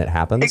happened," and then it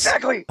happens.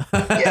 Exactly.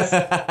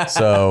 Yes.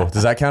 So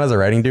does that count as a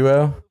writing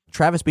duo?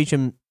 Travis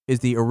Beacham is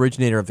the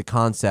originator of the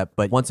concept,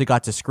 but once it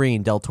got to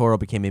screen, Del Toro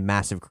became a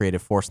massive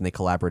creative force and they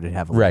collaborated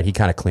heavily. Right, he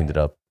kind of cleaned it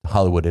up,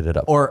 Hollywooded it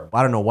up. Or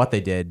I don't know what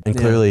they did. And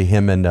clearly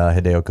him and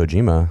Hideo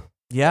Kojima.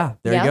 Yeah,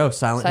 there you go.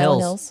 Silent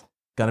Hills.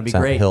 Gonna be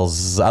Silent great.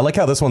 Hills. I like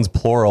how this one's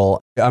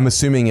plural. I'm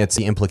assuming it's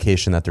the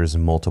implication that there's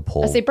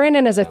multiple. I say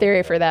Brandon has a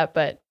theory for that,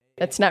 but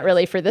that's not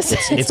really for this.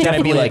 It's going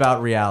to be like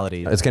about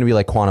reality. It's going to be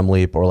like Quantum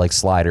Leap or like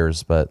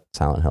Sliders, but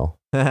Silent Hill.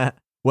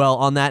 Well,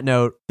 on that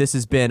note, this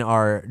has been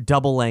our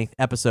double-length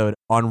episode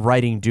on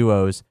writing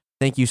duos.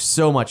 Thank you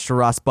so much to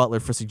Ross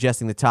Butler for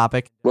suggesting the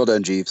topic. Well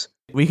done, Jeeves.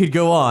 We could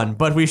go on,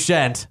 but we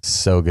shan't.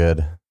 So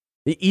good.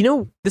 You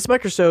know, this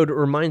microsode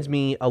reminds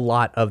me a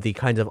lot of the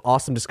kinds of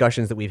awesome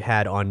discussions that we've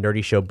had on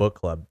Nerdy Show Book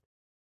Club.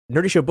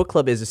 Nerdy Show Book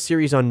Club is a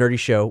series on Nerdy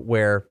Show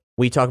where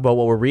we talk about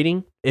what we're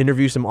reading,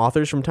 interview some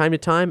authors from time to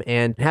time,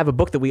 and have a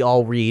book that we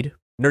all read,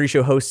 Nerdy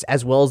Show hosts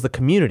as well as the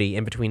community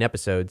in between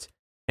episodes,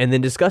 and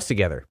then discuss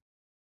together.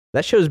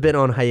 That show's been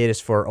on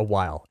hiatus for a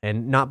while,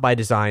 and not by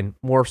design,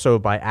 more so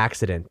by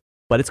accident,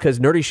 but it's because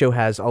Nerdy Show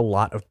has a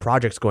lot of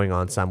projects going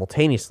on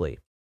simultaneously.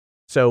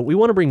 So we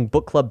want to bring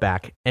Book Club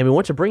back, and we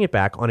want to bring it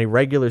back on a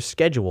regular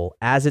schedule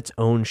as its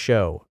own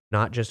show,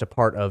 not just a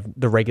part of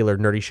the regular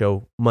Nerdy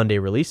Show Monday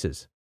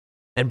releases.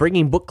 And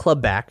bringing Book Club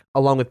back,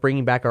 along with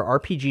bringing back our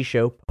RPG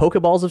show,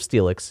 Pokeballs of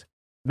Steelix,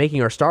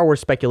 making our Star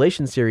Wars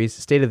speculation series,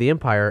 State of the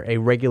Empire, a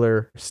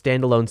regular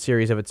standalone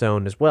series of its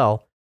own as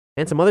well,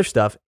 and some other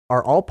stuff,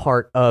 are all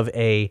part of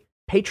a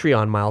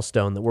Patreon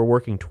milestone that we're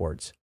working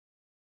towards.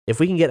 If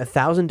we can get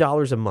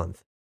 $1,000 a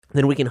month,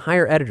 then we can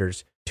hire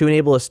editors to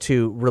enable us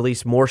to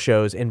release more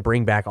shows and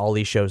bring back all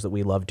these shows that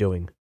we love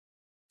doing.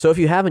 So if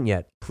you haven't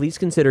yet, please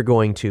consider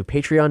going to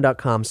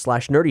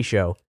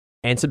patreon.com/nerdyshow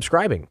and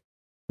subscribing.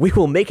 We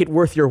will make it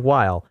worth your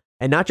while,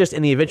 and not just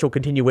in the eventual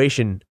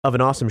continuation of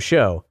an awesome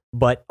show,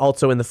 but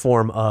also in the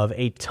form of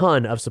a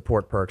ton of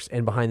support perks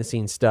and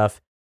behind-the-scenes stuff,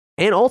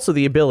 and also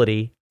the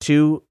ability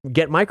to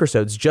get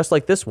microsodes just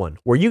like this one,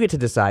 where you get to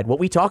decide what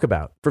we talk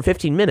about for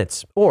 15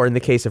 minutes, or in the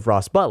case of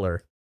Ross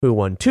Butler, who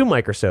won 2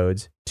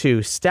 microsodes,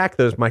 to stack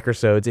those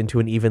microsodes into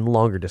an even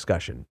longer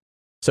discussion.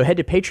 So head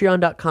to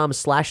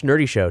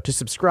patreon.com/nerdyshow to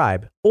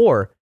subscribe,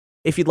 or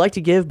if you'd like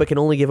to give but can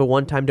only give a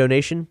one-time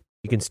donation,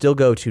 you can still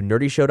go to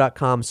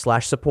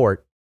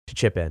nerdyshow.com/support to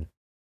chip in.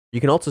 You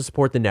can also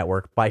support the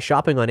network by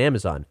shopping on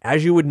Amazon.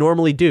 As you would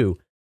normally do,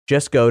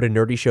 just go to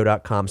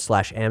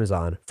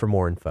nerdyshow.com/Amazon for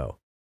more info.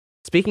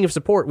 Speaking of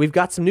support, we've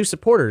got some new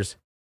supporters,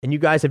 and you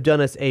guys have done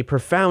us a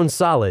profound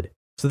solid,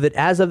 so that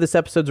as of this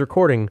episode's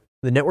recording,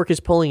 the network is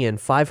pulling in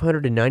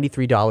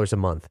 $593 a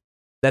month.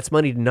 That's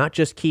money to not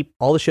just keep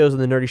all the shows on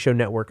the Nerdy Show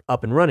network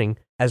up and running,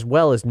 as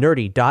well as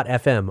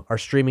Nerdy.fm, our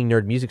streaming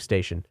nerd music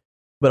station,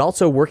 but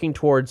also working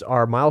towards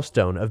our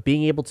milestone of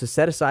being able to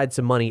set aside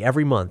some money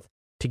every month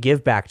to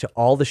give back to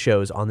all the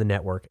shows on the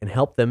network and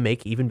help them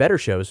make even better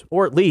shows,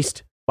 or at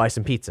least buy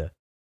some pizza.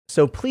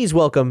 So please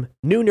welcome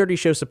new Nerdy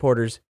Show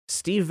supporters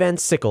Steve Van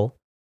Sickle,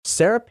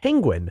 Sarah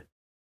Penguin,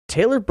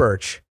 Taylor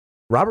Birch,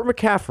 Robert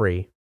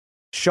McCaffrey,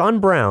 Sean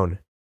Brown,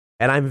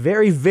 and I'm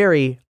very,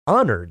 very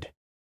honored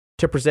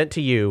to present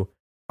to you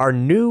our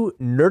new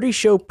Nerdy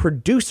Show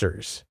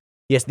producers.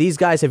 Yes, these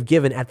guys have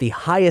given at the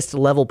highest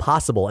level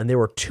possible, and there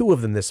were 2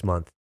 of them this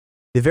month.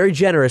 The very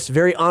generous,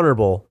 very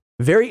honorable,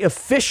 very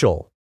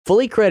official,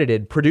 fully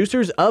credited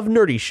producers of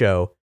Nerdy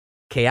Show,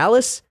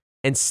 Kayalis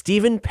and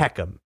Stephen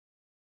Peckham.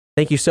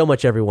 Thank you so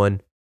much,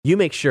 everyone. You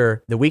make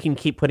sure that we can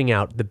keep putting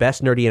out the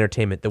best nerdy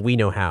entertainment that we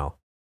know how.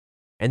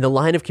 And the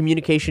line of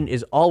communication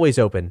is always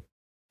open.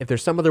 If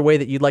there's some other way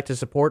that you'd like to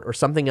support or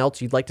something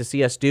else you'd like to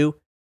see us do,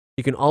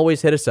 you can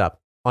always hit us up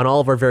on all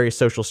of our various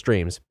social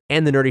streams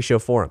and the Nerdy Show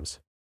forums.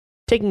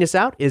 Taking us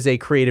out is a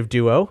creative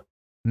duo,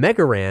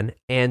 Megaran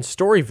and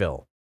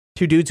Storyville,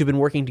 2 dudes who've been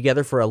working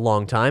together for a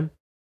long time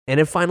and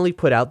have finally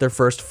put out their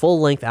first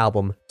full-length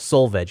album,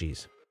 Soul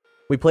Veggies.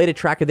 We played a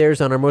track of theirs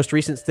on our most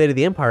recent State of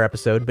the Empire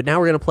episode, but now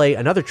we're going to play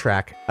another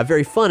track, a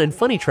very fun and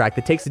funny track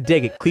that takes a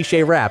dig at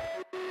cliché rap.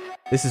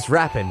 This is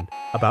Rappin'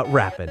 About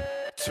Rappin'.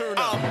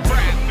 I'm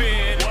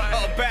rapping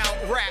about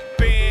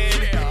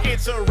rapping.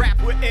 It's a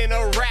rap within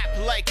a rap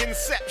like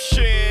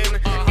Inception.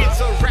 It's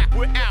a rap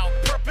without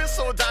purpose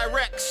or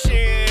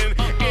direction.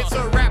 It's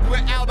a rap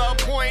without a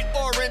point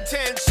or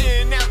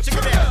intention. Now check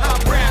it out.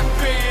 I'm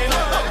rapping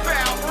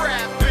about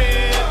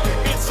rapping.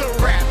 It's a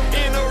rap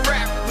in a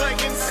rap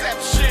like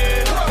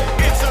Inception.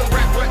 It's a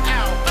rap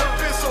without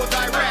purpose or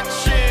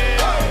direction.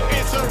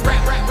 It's a rap.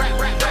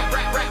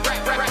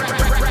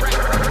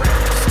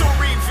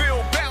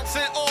 Storyville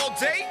bouncing all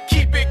day.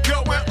 Keep it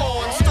going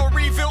on.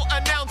 Storyville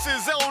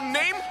announces own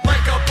name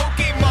like a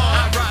Pokemon.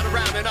 I ride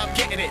around and I'm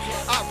getting it.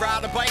 I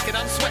ride a bike and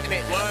I'm sweating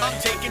it. I'm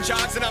taking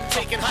jogs and I'm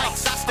taking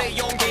hikes. I stay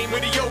on game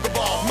with a yoga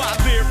ball. My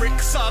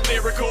lyrics are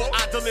lyrical.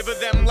 I deliver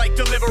them like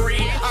delivery.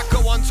 I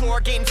go on tour,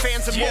 gain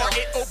fans and more.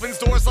 It opens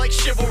doors like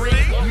chivalry.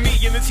 Me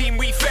and the team,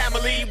 we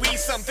family. We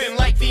something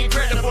like the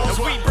Incredibles.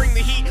 We bring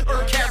the heat,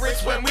 earn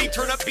carrots when we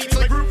turn up beats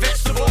like root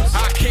vegetables.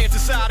 I can't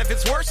decide if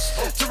it's worse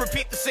to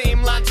repeat the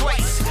same line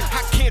twice.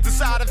 I can't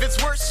decide if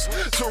it's worse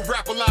to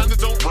rap a line that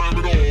don't rhyme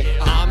at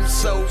all. I'm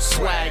so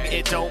swag,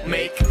 it don't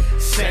make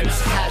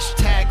sense.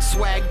 Hashtag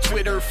swag,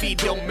 Twitter feed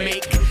don't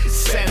make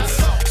sense.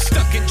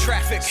 Stuck in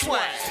traffic,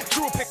 swag.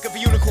 Drew a pic of a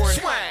unicorn,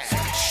 swag.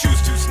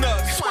 Shoes too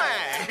snug,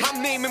 swag.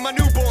 I'm naming my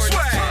newborn,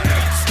 swag.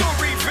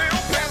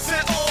 Storyville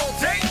bouncing all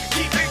day.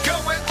 Keep it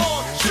going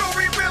on.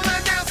 Storyville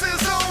announce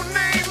his own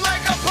name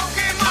like a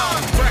Pokemon.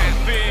 I'm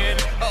rapping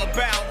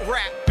about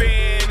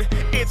rapping.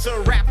 It's a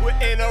rap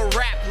within a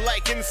rap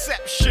like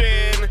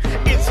Inception.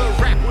 It's a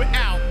rap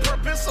without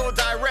purpose or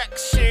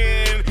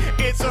direction.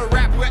 It's a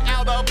rap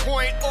without a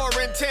point or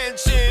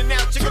intention.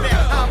 Now check it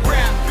out. I'm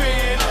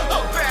rapping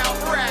about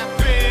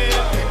rapping.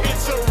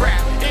 It's a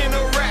rap in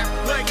a rap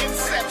like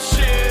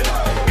Inception.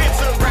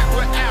 It's a rap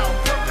without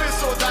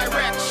purpose or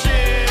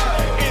direction.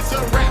 It's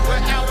a rap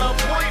without a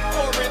point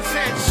or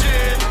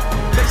intention.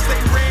 They say,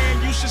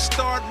 Rand, you should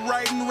start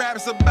writing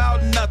raps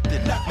about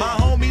nothing. My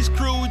homies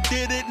crew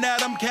did it, now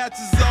them cats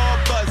is all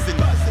buzzing.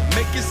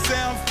 Make it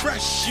sound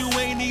fresh, you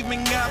ain't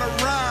even gotta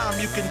rhyme.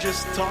 You can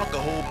just talk a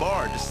whole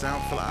bar, just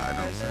sound fly, you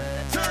know what I'm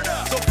saying? Turn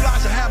up! So fly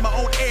should have my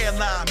own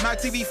airline. My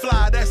TV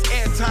fly, that's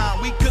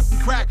airtime. We cook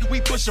and crack,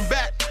 we push them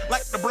back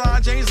like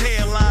LeBron James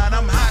hairline.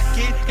 I'm hot,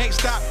 kid, can't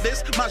stop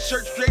this. My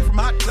shirt straight from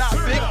Hot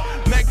Topic.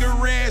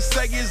 Megaran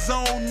say his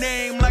own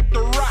name like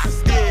The Rock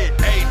did.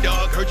 Hey,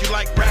 dog, heard you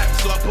like rap,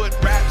 so I put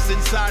raps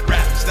inside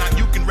raps. Now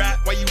you can rap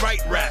while you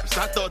write raps.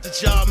 I thought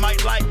that y'all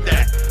might like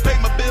that. Pay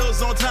my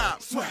bills on time.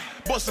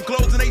 Bought some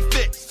clothes and they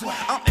fit.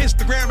 I'm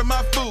Instagramming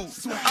my food.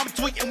 I'm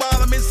tweeting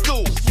while I'm in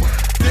school.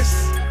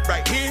 This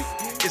right here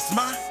is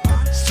my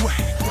swag.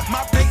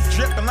 My paint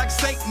dripping like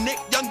Saint Nick.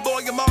 Young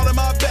boy, I'm all in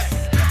my back.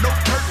 No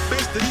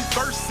purpose to these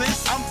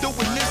verses. I'm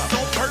doing this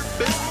on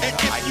purpose. And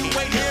if you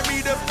ain't hear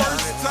me the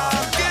first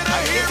time, get a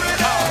hear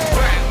it all. I'm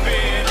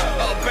rapping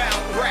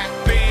about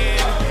rapping.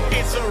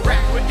 It's a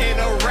rap within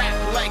a rap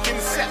like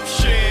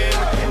Inception.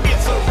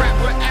 It's a rap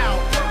without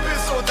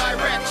purpose or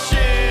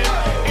direction.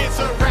 It's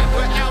a rap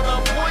without a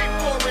point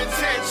or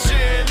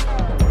intention.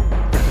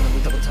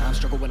 Double time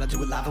struggle when I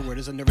do it live, a word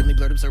is unnervingly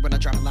blurred, absurd when I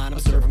drop a line.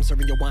 Observe, I'm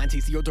serving your wine,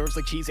 tasty hors d'oeuvres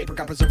like cheese,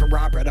 apricot preserve, and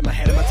raw bread. I'm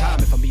ahead of my time.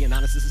 If I'm being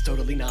honest, this is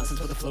totally nonsense,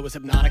 but the flow is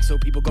hypnotic, so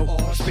people go all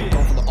spit.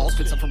 Going for the all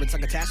spit, some from its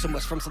succotash, so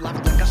much from saliva,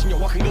 like gushing your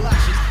walking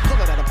galoshes.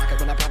 Pull it out of pocket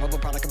when I probably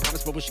product and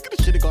promise, but when she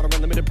coulda shoulda got a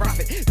unlimited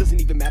profit.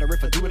 Doesn't even matter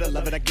if I do it, I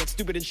love it, I get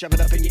stupid and shove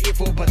it up in your ear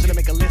for a budget. I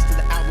make a list of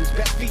the album's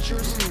best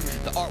features,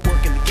 the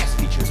artwork and the guest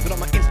features, but on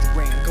my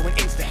Instagram, going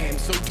Instaham,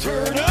 so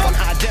turn up on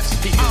high def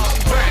speakers.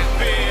 I'm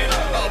rapping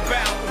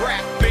about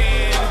rapping.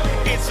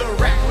 It's a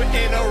rap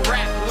within a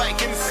rap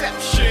like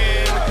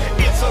Inception.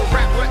 It's a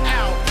rap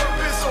without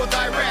purpose or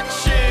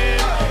direction.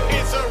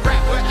 It's a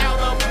rap without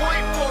a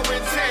point or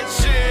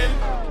intention.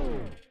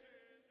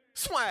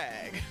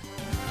 Swag.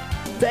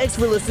 Thanks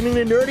for listening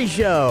to Nerdy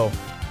Show.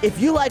 If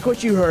you like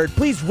what you heard,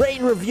 please rate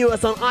and review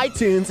us on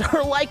iTunes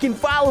or like and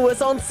follow us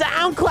on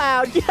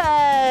SoundCloud.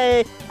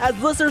 Yay! As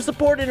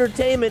listener-supported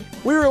entertainment,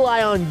 we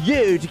rely on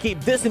you to keep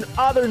this and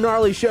other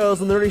gnarly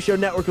shows on the Nerdy Show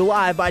Network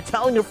alive by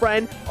telling a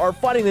friend or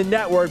funding the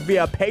network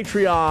via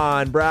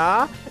Patreon,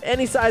 brah.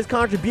 Any size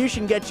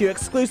contribution gets you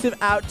exclusive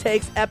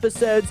outtakes,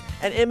 episodes,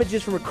 and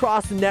images from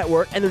across the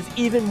network, and there's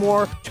even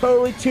more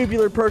totally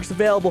tubular perks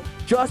available.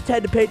 Just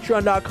head to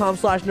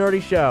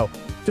patreon.com/nerdyshow.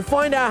 To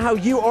find out how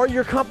you or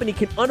your company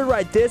can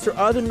underwrite this or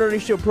other Nerdy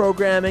Show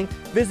programming,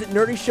 visit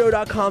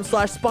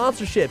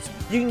nerdyshow.com/sponsorships.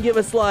 You can give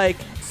us like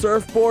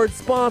surfboard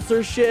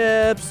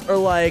sponsorships or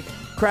like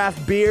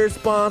craft beer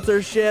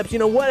sponsorships,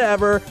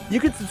 whatever. You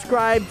can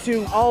subscribe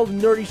to all the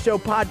Nerdy Show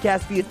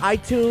podcasts via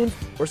iTunes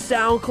or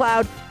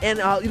SoundCloud, and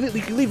you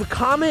can leave a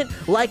comment,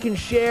 like and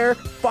share.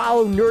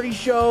 Follow Nerdy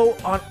Show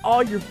on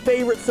all your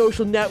favorite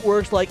social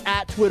networks like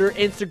 @Twitter,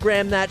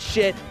 Instagram, that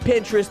shit,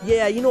 Pinterest.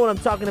 Yeah, you know what I'm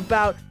talking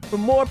about. For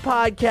more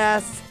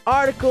podcasts,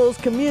 articles,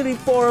 community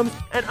forums,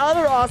 and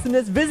other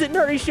awesomeness, visit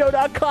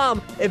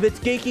nerdyshow.com. If it's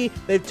geeky,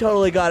 they've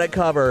totally got it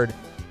covered.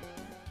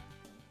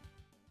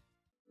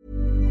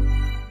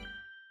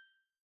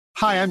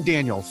 Hi, I'm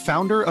Daniel,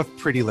 founder of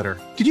Pretty Litter.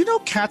 Did you know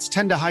cats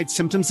tend to hide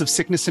symptoms of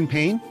sickness and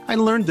pain? I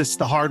learned this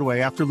the hard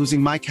way after losing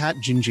my cat,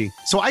 Gingy.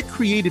 So I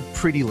created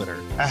Pretty Litter,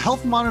 a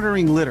health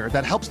monitoring litter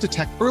that helps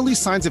detect early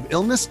signs of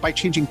illness by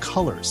changing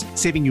colors,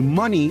 saving you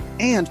money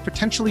and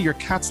potentially your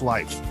cat's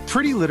life.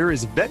 Pretty Litter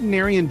is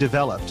veterinarian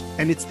developed,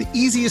 and it's the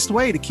easiest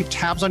way to keep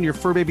tabs on your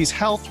fur baby's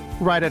health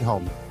right at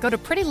home. Go to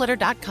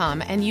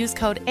prettylitter.com and use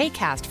code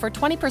ACAST for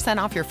 20%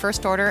 off your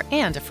first order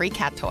and a free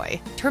cat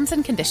toy. Terms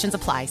and conditions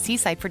apply. See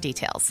site for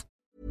details.